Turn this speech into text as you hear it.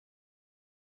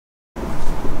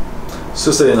So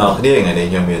say now, here I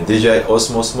need DJI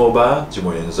Osmo mobile,ជា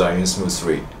មួយនឹង Zhiyun Smooth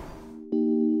 3.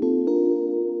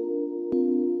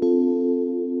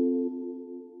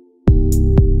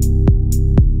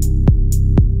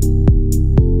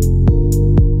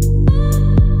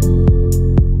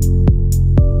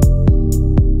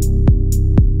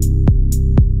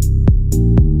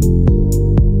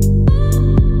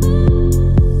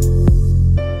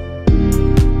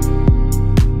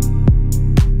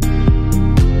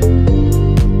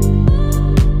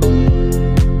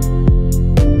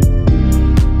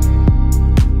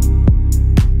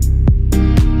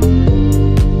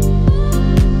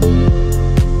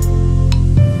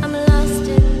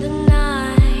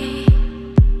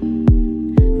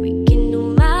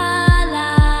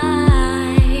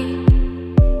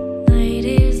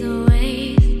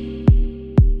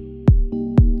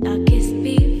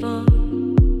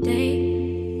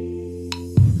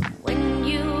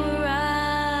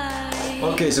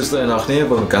 Okay, so today now here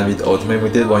we're going to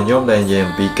automate one nhómដែលនិយាយ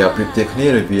អំពីការប្រៀបធៀបគ្នា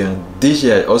រវាង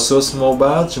DJI Osmo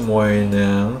mobile ជាមួយ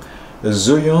នឹង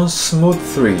Zhiyun Smooth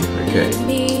 3 okay.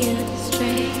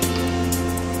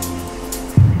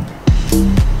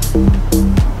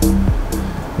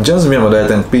 Just មាន model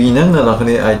ទាំងពីរហ្នឹងអ្នកនរគ្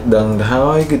នាអាចដឹងទៅហើ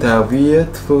យគឺថាវា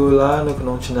ធ្វើឡើងនៅក្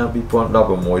នុងឆ្នាំ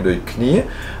 2016 ដូចគ្នា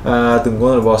ទម្ង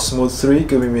ន់របស់ Smooth 3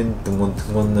 គឺវាមានទម្ងន់ធ្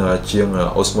ងន់ជាង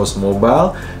Osmo Mobile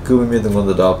គឺវាមានទម្ងន់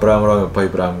ទៅដល់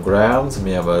 525 ក្រាមស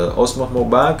ម្រាប់ Osmo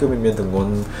Mobile គឺវាមានទម្ង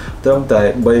ន់ត្រឹមតែ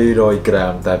 300 ក្រា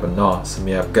មតែប៉ុណ្ណោះស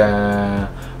ម្រាប់ការ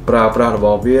ប្រើប្រាស់រប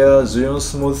ស់វា Zhiyun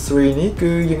Smooth 3 នេះ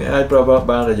គឺយើងអាចប្រើប្រាស់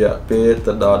បានរយៈពេល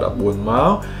ទៅដល់ 14 ម៉ោ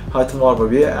ងហើយថ្មរប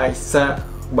ស់វាអាចសាក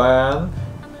បាន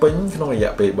ពេញក្នុងរ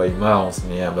យៈពេល 3 ម៉ោងស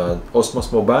ម្រាប់ Osmo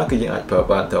Mobile គឺយើងអាចប្រើ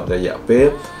បានត្រឹមតែរយៈពេល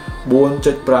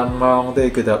 4.5 ម៉ោងទេ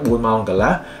គឺថា 4 ម៉ោងកន្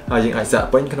លះហើយយើងអាចសាក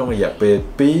ពេញក្នុងរយៈពេល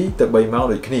 2 ទៅ 3 ម៉ោង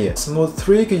ដូចគ្នា Smooth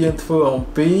 3 គឺយើងធ្វើអំ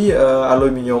ពី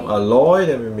Aluminium alloy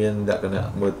ដែលមានលក្ខណៈ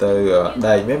មើលទៅ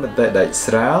ដែកមែនប៉ុន្តែដែក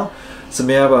ស្រាលស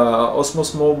ម្រាប់ Osmo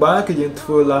Mobile គឺយើងធ្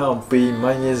វើឡើងអំពី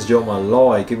Magnesium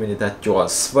alloy គឺមានន័យថាជ័រ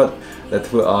ស្វិតដែល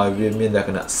ធ្វើឲ្យវាមានលក្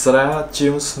ខណៈស្រាលជា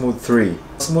ង Smooth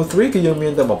 3 Smooth 3 គឺយើងមា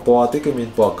នតែមួយពណ៌ទេគឺមាន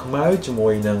ពណ៌ខ្មៅជាមួ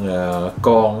យនឹងក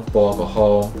ងពណ៌ក្រហ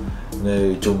មនៅ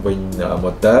ជុំវិញ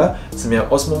motor សម្រាប់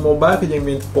Osmo Mobile គឺយើង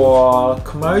មានពណ៌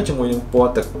ខ្មៅជាមួយនឹងព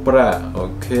ណ៌ទឹកប្រាក់អូ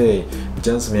ខេអញ្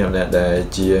ចឹងសម្រាប់អ្នកដែល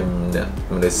ជា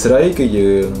មនុស្សស្រីគឺ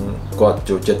យើងគាត់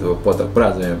ចូលចិត្តពណ៌ទឹកប្រា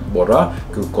ក់សម្រាប់បុរស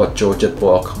គឺគាត់ចូលចិត្តព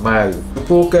ណ៌ខ្មៅចំ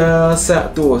ពោះការសាក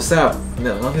ទូរស័ព្ទ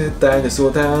អ្នកនរគ្នាតែទៅសួរ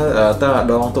ថាតើ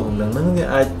ដងទុកនឹងយើង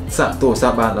អាចសាកទូរស័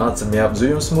ព្ទបានអត់សម្រាប់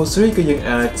Zhiyun Smooth 3 គឺយើង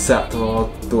អាចសាក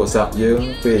ទូរស័ព្ទយើង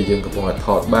ពេលយើងកំពុងតែថ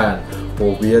តបានព្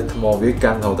រោះវាថ្មវា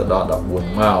កាន់រហូតដល់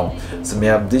 14 ម៉ោងសម្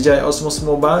រាប់ DJI Osmo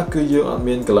Mobile គឺយើងអត់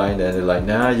មានកន្លែង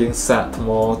ណាយើងសាកថ្ម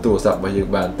ទូរស័ព្ទរបស់យើង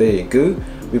បានទេគឺ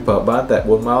វាប្រើបានតែ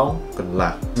 4 ម៉ោងកន្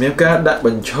លះមានការដាក់ប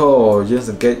ញ្ឈរយើង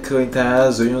សង្កេតឃើញថា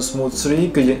Zhiyun Smooth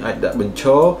 3 គឺយើងអាចដាក់បញ្ឈ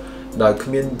រដោយគ្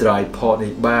មាន tripod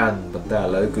នេះបានប៉ុន្តែឥ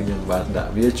ឡូវគឺខ្ញុំបានដា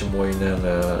ក់វាជាមួយនឹង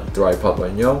tripod រប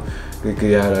ស់ខ្ញុំគឺគេ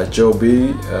ហៅថា Joby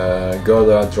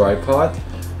Gola tripod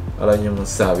ឥឡូវខ្ញុំនឹង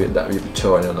សារវាដាក់វាបញ្ឈ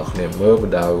រអ្នកនរគ្នាមើលប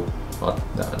ដៅអត់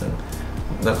ដាក់ហ្នឹង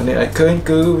អ្នកគ្នាអាចឃើញ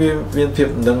គឺវាមានភាព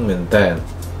នឹងមែនតើ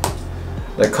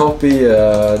តែខុសពី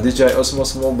DJI Osmo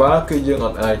Mobile គឺយើងអ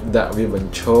ត់អាចដាក់វាប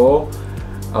ញ្ឈរ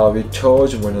ឲ្យវាឈរ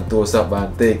ជាមួយនឹងទូរស័ព្ទបាន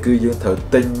ទេគឺយើងត្រូវ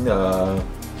ទិញ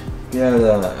គេហៅ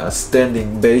ថា standing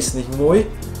base នេះមួយ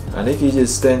អានេះគឺជា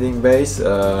standing base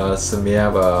សម្រា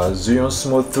ប់ Zhiyun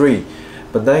Smooth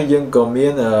 3ប៉ុន្តែយើងក៏មា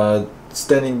ន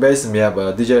standing base សម្រាប់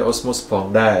DJI Osmo ផង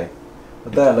ដែរប៉ុ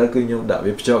ន្តែឥឡូវគឺខ្ញុំដាក់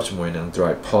វាភ្ជាប់ជាមួយនឹង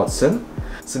tripod សិន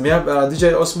សម្រាប់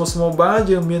DJI Osmo Mobile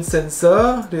យើងមាន sensor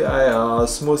ឬឯ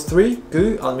Smooth 3 គឺ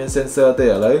អត់មាន sensor ទេឥ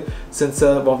ឡូវ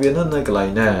sensor របស់វានៅកន្លែង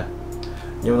ណា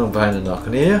ខ្ញុំនឹងបង្ហាញដល់អ្នក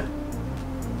គ្នា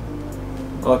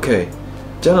អូខេ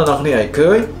អញ្ចឹងអ្នកនរគ្នាអាច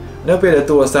ឃើញនៅពេលដែល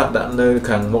ទូរស័ព្ទដាក់នៅ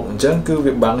ខាងមុខអញ្ចឹងគឺ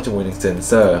វាបាំងជាមួយនឹង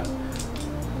sensor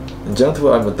អញ្ចឹងធ្វើ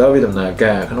ឲ្យ motor វាដំណើរ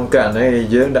ការក្នុងករណី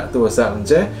យើងដាក់ទូរស័ព្ទអញ្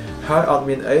ចឹងហើយអត់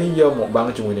មានអីយកមកបាំង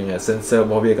ជាមួយនឹង sensor រ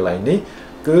បស់វាកន្លែងនេះ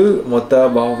គឺ motor រ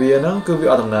បស់វាហ្នឹងគឺវា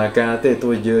អត់ដំណើរការទេ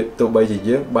ទោះបីជា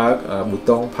យើងបើកប៊ូ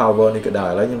តុង power នេះក៏ដោយ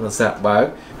ឥឡូវខ្ញុំនឹងសាកបើក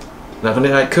អ្នកគ្នា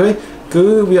អាចឃើញគឺ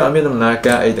វាអត់មានដំណើរ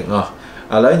ការអីទាំងអស់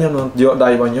ឥឡូវខ្ញុំនឹងយកដៃ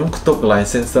របស់ខ្ញុំខ្ទប់កន្លែង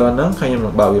sensor ហ្នឹងហើយខ្ញុំនឹ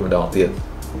ងបើកវាម្ដងទៀត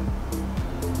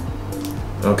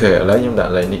អូខេឥឡូវខ្ញុំដា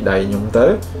ក់លេខនេះដៃខ្ញុំទៅ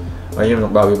ហើយខ្ញុំនឹ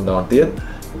ងបើកវាម្ដងទៀត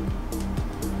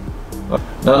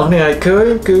អ្នកនរគ្នាអាចឃើញ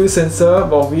គឺ sensor រ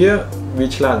បស់វា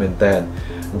ឆ្លាតមែនតើ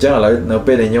អញ្ចឹងឥឡូវនៅ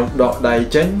ពេលដែលខ្ញុំដកដៃ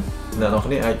ចេញអ្នកនរ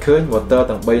គ្នាអាចឃើញ motor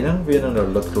ទាំង3ហ្នឹងវានឹងរ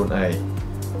លត់ខ្លួនឯង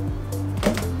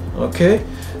អូខេ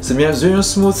សម្រាប់ Zhiyun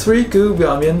Smooth 3 គឺវា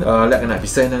អត់មានលក្ខណៈពិ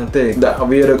សេសហ្នឹងទេដាក់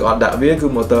វាឬក៏អត់ដាក់វាគឺ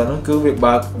motor ហ្នឹងគឺវា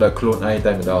បើកដោយខ្លួនឯង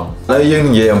តែម្ដងហើយយើង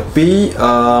និយាយអំពី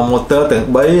motor ទាំង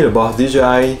3របស់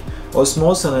DJI Osmo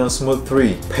និង Smooth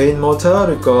 3 paint motor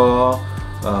ឬក៏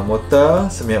motor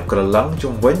សម្រាប់ក្រឡឹង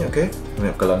ជុំវិញអូខេសម្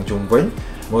រាប់ក្រឡឹងជុំវិញ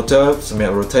motor សម្រា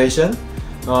ប់ rotation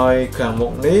ហើយខាងមុ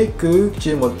ខនេះគឺ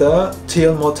ជា motor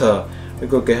tilt motor ឬ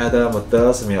ក៏គេហៅថា motor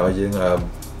សម្រាប់ឲ្យយើង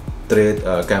trade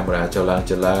កាមេរ៉ាចុះឡើ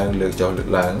ងលើកចុះលើក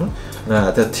ឡើងណា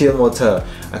តែ tilt motor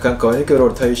អាខាងក្រោយនេះគឺ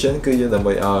rotation គឺយើងដើម្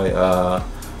បីឲ្យ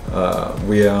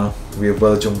វាវិ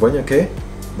លជុំវិញអូខេ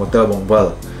motor បង្វិល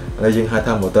ហើយយើងហៅ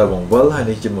ថា motor បង្វិលហើយ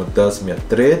នេះជា motor សម្រាប់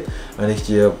trade ហើយនេះ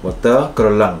ជា motor ក្រ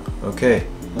ឡឹងអូខេ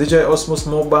DJI Osmo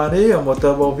Mobile នេះ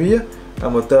motor របស់វា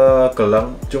motor ក្រឡឹង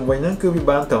ជុំវិញហ្នឹងគឺវា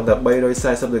បានត្រឹមតែ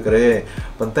340 degree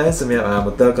ប៉ុន្តែសម្រាប់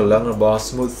motor ក្រឡឹងរបស់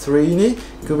Smooth 3 នេះ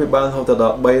គឺវាបានហូតដ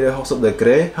ល់360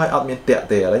 degree ហើយអត់មានតាក់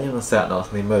ទេឥឡូវខ្ញុំនឹងសាកដល់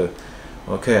គ្នាមើល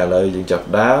អូខេឥឡូវយើងចាប់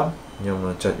ដើមខ្ញុំ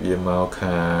នឹងចុចវាមក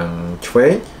ខាងឆ្វេ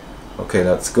ងអូខេ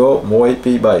let's go 1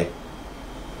 2 3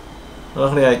អ្នក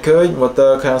គ្នាអាចឃើញ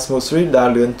motor ខាង Smooth 3 ដើរ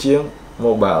លឿនជាង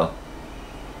mobile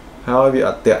ហើយវាអ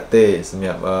ត់តាក់ទេសម្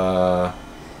រាប់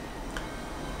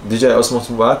DJI Osmo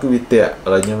Mobile គឺវាតាក់ឥ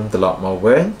ឡូវខ្ញុំត្រឡប់មក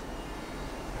វិញ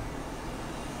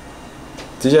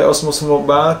DJI Osmo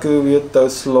Mobile គឺវាទៅ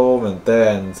slow មែនតើ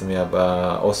សម្រាប់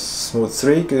Osmo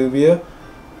 3 គឺវា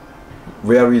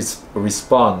very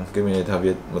respond គឺមានន័យថា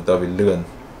វាmotor វាលឿន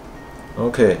អូ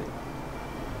ខេ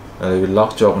ហើយវា lock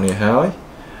ជាប់គ្នាហើយ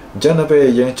អញ្ចឹងដល់ពេល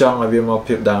យើងចង់ឲ្យវាមក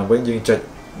ភាពដើមវិញយើងចុច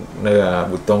នៅ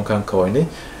ប៊ូតុងខាងក្រោយនេះ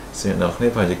សម្រាប់អ្ន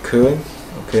កគ្នាប្រហែលជាឃើញ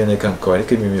អូខេនៅខាងក្រោយនេះ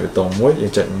គឺមានប៊ូតុងមួយយើ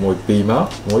ងចុច1 2មក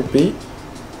1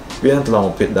 2វានឹងត្រឡប់ម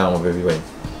កភាពដើមមកវិញ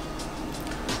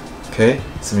អូខេ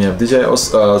សម្រាប់ DJI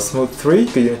Smooth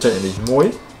 3 គឺយើងចុចនេះមួយ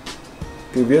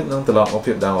គឺវានឹងត្រឡប់មក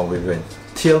ភាពដើមមកវិញ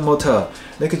Tilt motor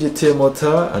នេះគឺជា Tilt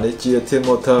motor អានេះជា Tilt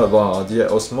motor របស់ DJI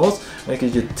Osmo នេះគឺ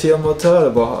ជា Tilt motor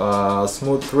របស់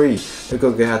Smooth 3ឬក៏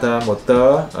គេហៅថា motor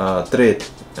trade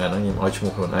អានោះខ្ញុំឲ្យឈ្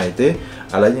មោះខ្លួនឯងទេឥ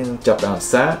ឡូវយើងចាប់ដើម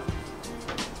សាក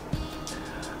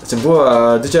ចំពោះ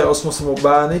DJI Osmo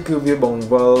Mobile នេះគឺវាបង្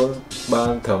វិលបា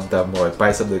នត្រឹមតែ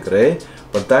180 degree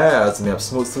ប៉ុន្តែសម្រាប់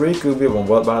Smooth 3 គឺវាបង្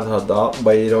វិលបានដល់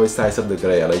340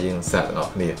 degree ឥឡូវយើងសាកទាំងអ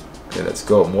ស់គ្នា let's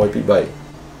go 1 2 3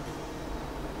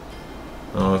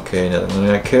អូខេអ្នកទាំង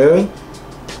ឃើញ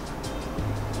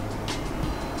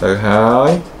ទៅហើ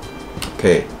យអូ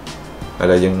ខេឥ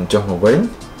ឡូវយើងចុះមកវិញ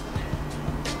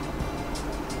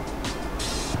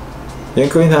យើង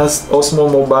ឃើញថា Osmo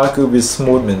Mobile គឺវា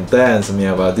smooth មែនតើសម្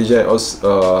រាប់ DJI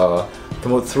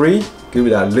Osmo 3 គឺ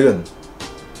វាដើរលឿន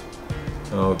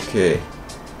អូខេ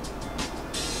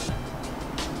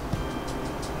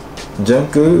អញ្ចឹង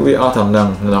គឺវាអត់ត្រឹមហ្នឹង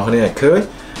អ្នកនរគ្នាអាចឃើញ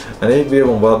អានេះវា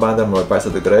បង្វិលបានតែ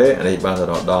180 degree អានេះបាន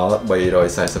ដល់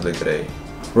340 degree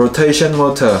rotation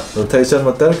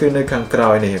motor គឺនៅខាងក្រោ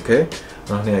យនេះអូខេ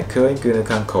អ្នកនរគ្នាអាចឃើញគឺនៅ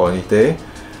ខាងក្រោយនេះទេឥ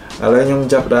ឡូវខ្ញុំ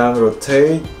ចាប់ដើម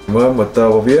rotate មើល motor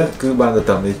របស់វាគឺបានទៅ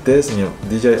តាមនេះទេសម្រាប់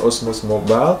DJI Osmo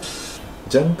Mobile អ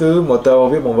ញ្ចឹងគឺ motor រប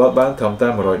ស់វាបង្វិលបានត្រឹមតែ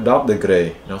110 degree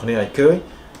អ្នកគ្នាអាចឃើញ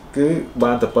គឺ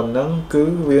បានតែប៉ុណ្្នឹងគឺ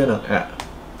វានឹង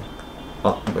អ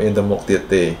ត់មានទៅមុខទៀត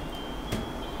ទេ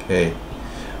អូខេ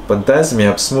ប៉ុន្តែសម្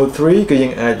រាប់ Smooth 3 គឺយើ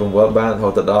ងអាចបង្វិលបានរហូ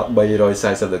តដល់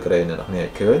340 degree អ្នកគ្នាអា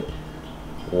ចឃើញ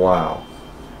wow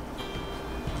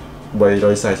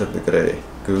 340 degree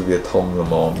គឺវាធំល្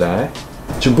មមដែរ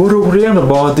ចំពោះរូបរាងរ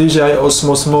បស់ DJI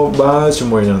Osmo Mobile ជា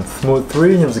មួយនឹង Smooth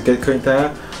 3 ខ្ញុំសង្កេតឃើញថា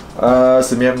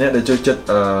សម្រាប់អ្នកដែលចូលចិត្ត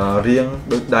រាង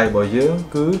ដូចដៃរបស់យើង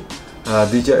គឺ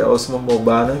DJI Osmo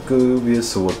Mobile ហ្នឹងគឺវា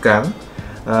ស្រួលកាន់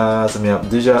សម្រាប់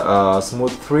DJI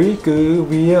Smooth 3 គឺ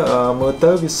វាមើល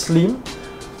ទៅវា slim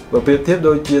បើប្រៀបធៀប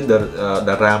ដូចជា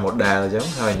តារា model អញ្ចឹង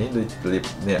ហើយនេះដូចប្រៀប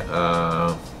អ្នក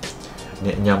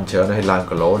ញ៉ាំច្រើនហើយឡើង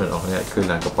គីឡូអ្នកនរគ្នាគឺ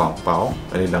ឡើងកប៉ោងប៉ោ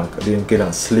ហើយឡើងរៀងគេឡើ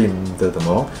ង slim ទៅតែ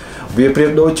មកវាប្រៀ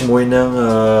បដូចជាមួយនឹង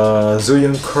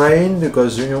Zhiyun crane ឬក៏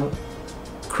Zhiyun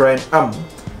crane M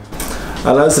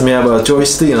ឥឡូវសម្រាប់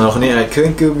joystick អ្នកនរគ្នាអាចឃើញ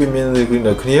គឺវាមាន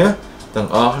ដូចគ្នាទាំង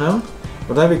អស់ហ្នឹង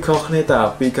ប៉ុន្តែវាខុសគ្នាតែ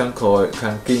ពីខាងក្រោយខា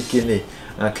ងគៀននេះ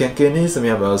ខាងគៀននេះសម្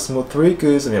រាប់ Smooth 3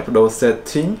 គឺសម្រាប់បដូរ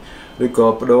setting ឬក៏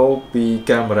បដូរពី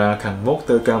កាមេរ៉ាខាងមុខ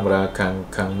ទៅកាមេរ៉ា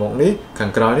ខាងមុខនេះខា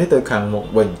ងក្រោយនេះទៅខាងមុខ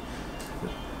វិញ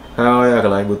ហើយក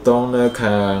ន្លែងប៊ូតុងនៅ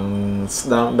ខាងស្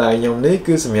ដាំដៃខ្ញុំនេះ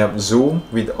គឺសម្រាប់ zoom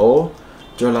វីដេអូ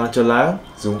ចុះឡើង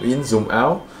zoom in zoom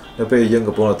out នៅពេលយើង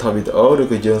កំពុងថតវីដេអូឬ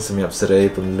ក៏យើងសម្រាប់សេរី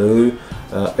ពន្លឺ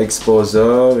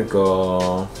exposure ឬក៏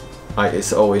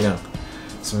ISO អីហ្នឹង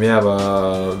សម្រាប់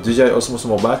DJI Osmo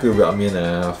Mobile គឺវាអត់មាន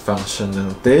function ហ្នឹង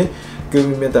ទេគឺ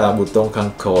មានតែប៊ូតុងខា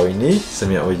ងក្រោយនេះស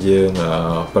ម្រាប់ឲ្យយើង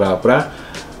ប្រើប្រាស់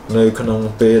នៅក្នុង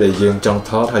ពេលដែលយើងចង់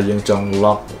ថតហើយយើងចង់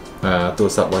lock ទូរ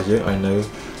ស័ព្ទរបស់យើងឲ្យនៅ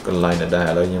còn lại là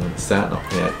đài là nhưng sát nó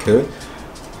nghe cứ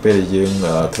bây giờ dương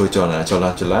thôi cho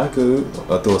lá cứ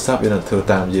tua sáp bên là thưa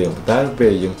tam dương ta bây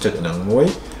giờ dương chật nặng muối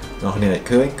nó này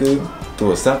cứ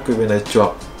tua sáp cứ bên đây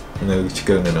chọc nơi chỉ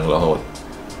cần là nặng lọ hồi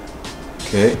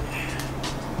ok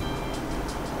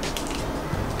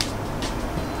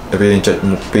bây giờ chật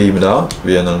một pi mà đó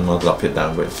bây giờ nó lọc hiện tại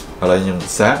vậy ở đây nhưng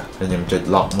sát là nhưng chật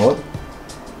lọc mốt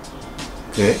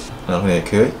ok nó này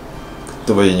cứ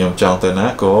tụi bây giờ nhung trong tới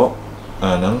ná có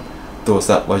nó tua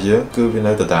sáp bao nhiêu cứ bên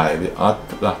đây tại vì ớt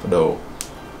lọc đồ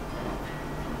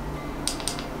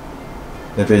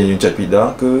để bây giờ chật bị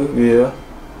đó cứ vì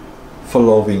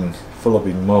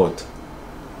following mode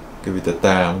cái vì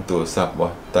ta tua sáp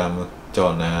bao tam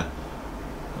cho là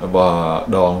bỏ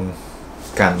đòn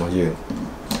càn bao nhiêu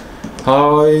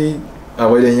thôi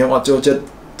bây giờ nhóm cho chết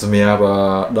mẹ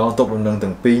và đòn tục lần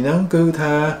từng pi nó cứ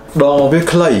tha đòn viết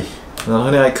clay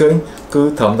nó này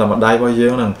cứ thầm tầm ở đây bao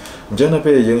nhiêu nè chứ nó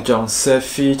bây giờ trong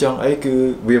selfie trong ấy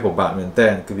cứ viết của bạn mình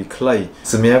tên cứ bị clay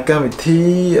mẹ cái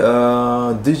thi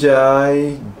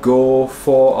DJI Go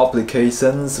for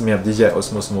applications mẹ DJI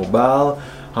Osmo Mobile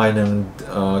hay là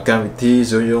cái thi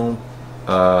Zhiyun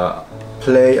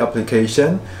play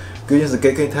application cứ như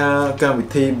cái tha cái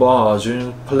thi bỏ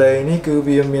Zhiyun play ní cứ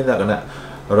viết miền là cái nè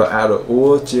rồi rồi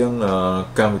u chương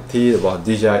cái thi bỏ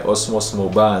DJI Osmo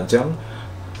Mobile chẳng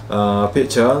phía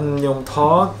trên nhung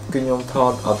thoát cái nhung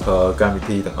thoát ở cái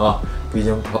thi tặng cái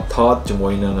nhung thoát cho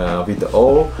mọi người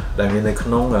video đại miền này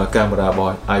không camera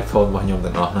bỏ iPhone bỏ nhung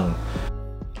tặng năng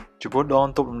chụp bút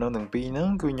đòn tục năng tặng pi nữa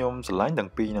cứ nhung slide tặng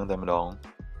pi năng tặng đòn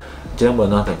chẳng bữa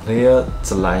nào tặng kia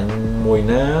slide mùi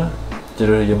ná cho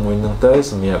rồi dùng mùi năng tới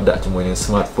sự nghiệp đặt cho mùi năng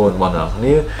smartphone bọn nào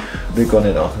kia đi con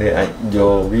này đó để anh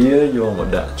vô vía vô một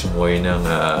đặt cho mùi năng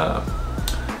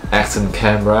action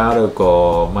camera rồi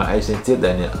có mà ai sẽ chết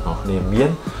đây nè nó niềm miến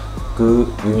cứ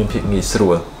vì mình phải nghĩ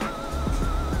sửa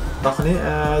nó này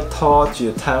thọ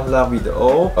chỉ time lapse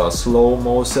video slow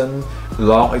motion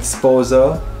long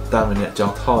exposure ta mình nhận trong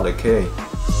thọ để kê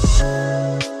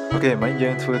ok mấy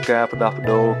dân thua ca đọc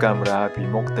đồ camera bị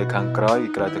mốc từ khang cõi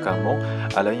từ khang mốc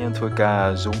lấy dân thua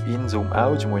ca zoom in zoom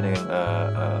out cho mùi này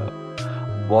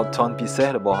button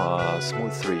piece là bỏ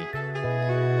smooth 3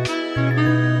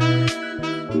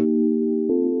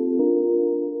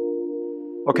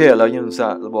 ok là những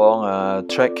sao bọn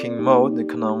tracking mode thì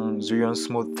không Zhiyun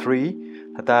smooth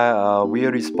 3 ta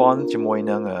we respond cho mỗi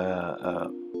năng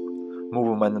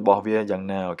movement bỏ về dạng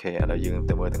nào ok là những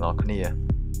từ mới từ ngõ kia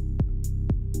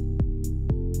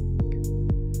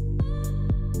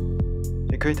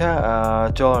thì khi ta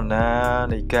cho na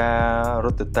này ca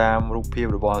rốt từ tam rút phiêu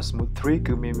rồi bỏ smooth 3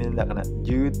 cứ mình là cái này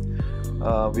ยืด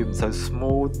vì mình sẽ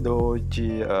smooth đôi chỉ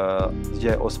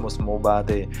DJI Osmo Mobile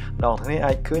thì đòn thế này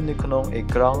ai cứ như con ấy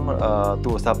con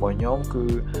tua sạp bỏ nhóm cứ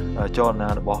cho na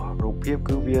bỏ rút phiêu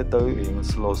cứ về tới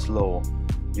slow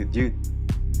ยืด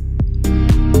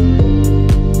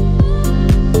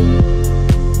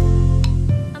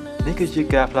นี่คือชี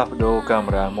การปรับโด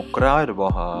camera มุกร้อยหรือบ่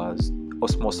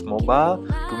Osmo Mobile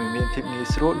ก็มีทิปนี้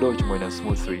สรุปโดยจมูกหนัง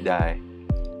Smooth 3 ได้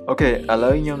โอเคแล้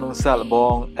วยังน้องสาวบอ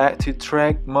ง Active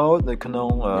Track Mode ในขน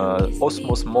ม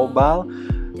Osmo Mobile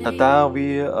ตาวิ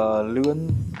เลื่อน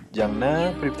อย่างน่า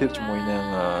เปรียบเทียบจมูกหนัง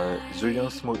Zhiyun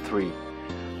Smooth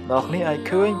 3นอกนี้ไอ้เ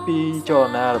คยปีจอ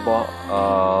หน้าหรือบ่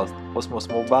Osmo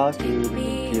Mobile คือมี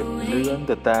เพียบเลื่อนแ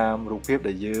ต่ตามรูปเพียบไ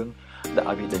ด้ยืงได้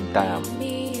วิดังตาม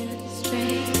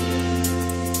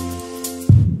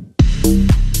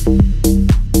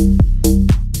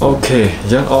โอเค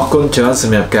ยังออกก้นเชิญส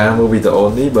ำหรับการดูวิดีโอ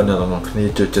นี้บรรดาน้องๆที่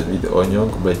จุดวิดีโอนี้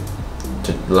ก็เป็น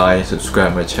จุดไลค์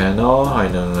subscribe มา channel ให้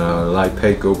หนึ่งไลค์เพ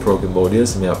จ GoPro Cambodia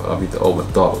สำหรับวิดีโอบรร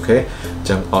ดาโอเค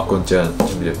ยังออกก้นเชิญ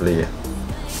จะมีเรียบ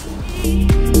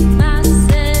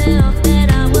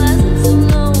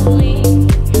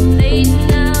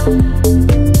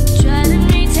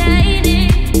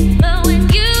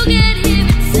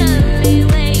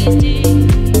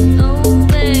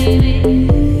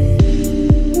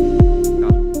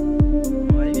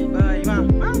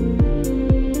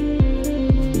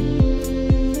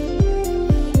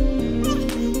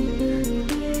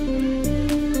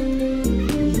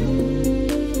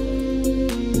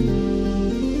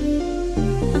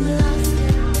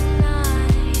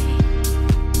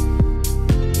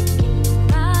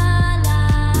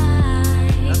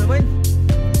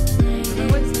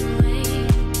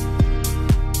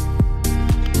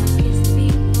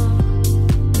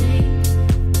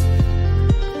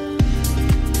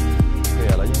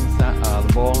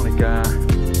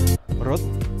รถ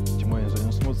จมูกอย่า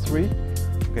ง Smooth 3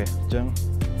 ok chân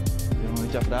ยัง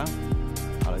จับด้าม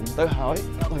อะไรยังเต้าหอย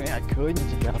ตรงนี้อาจเคยยัง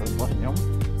จิกาหรือบ่อยnhóm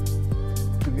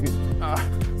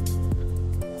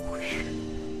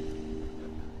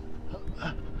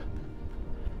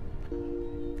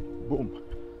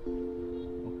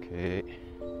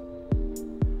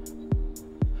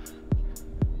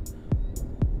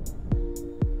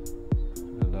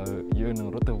យើងនឹង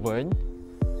រត់ទៅវិញ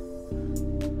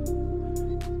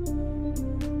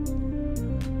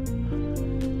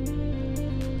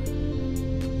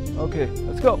Okay,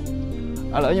 let's go.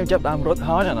 ឥឡូវខ្ញុំចាប់ដើមរត់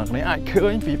ហើយអ្នកនរគ្នាអាចឃើ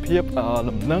ញពីភាព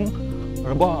លំនឹង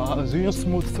របស់ Zhiyun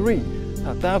Smooth 3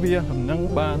 ថាតើវាលំនឹង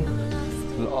បាន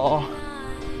ល្អ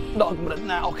ដល់កម្រិត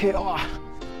ណាអូខេអូ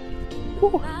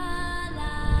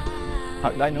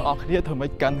ហើយដៃអ្នកនរគ្នាធ្វើម៉េ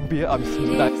ចកាន់វាឲ្យស្មើ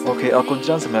ដែរ អូខេអរគុណច្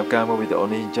រើនសម្រាប់ការមើលវីដេអូ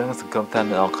នេះអញ្ចឹងសង្ឃឹមថា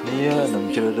អ្នកនរគ្នានឹង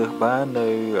ជ្រើសរើសបាននៅ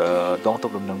ដងទ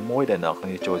ប់លំនឹងមួយដែលអ្នកនរគ្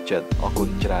នាចូលចិត្តអរគុណ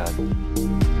ច្រើន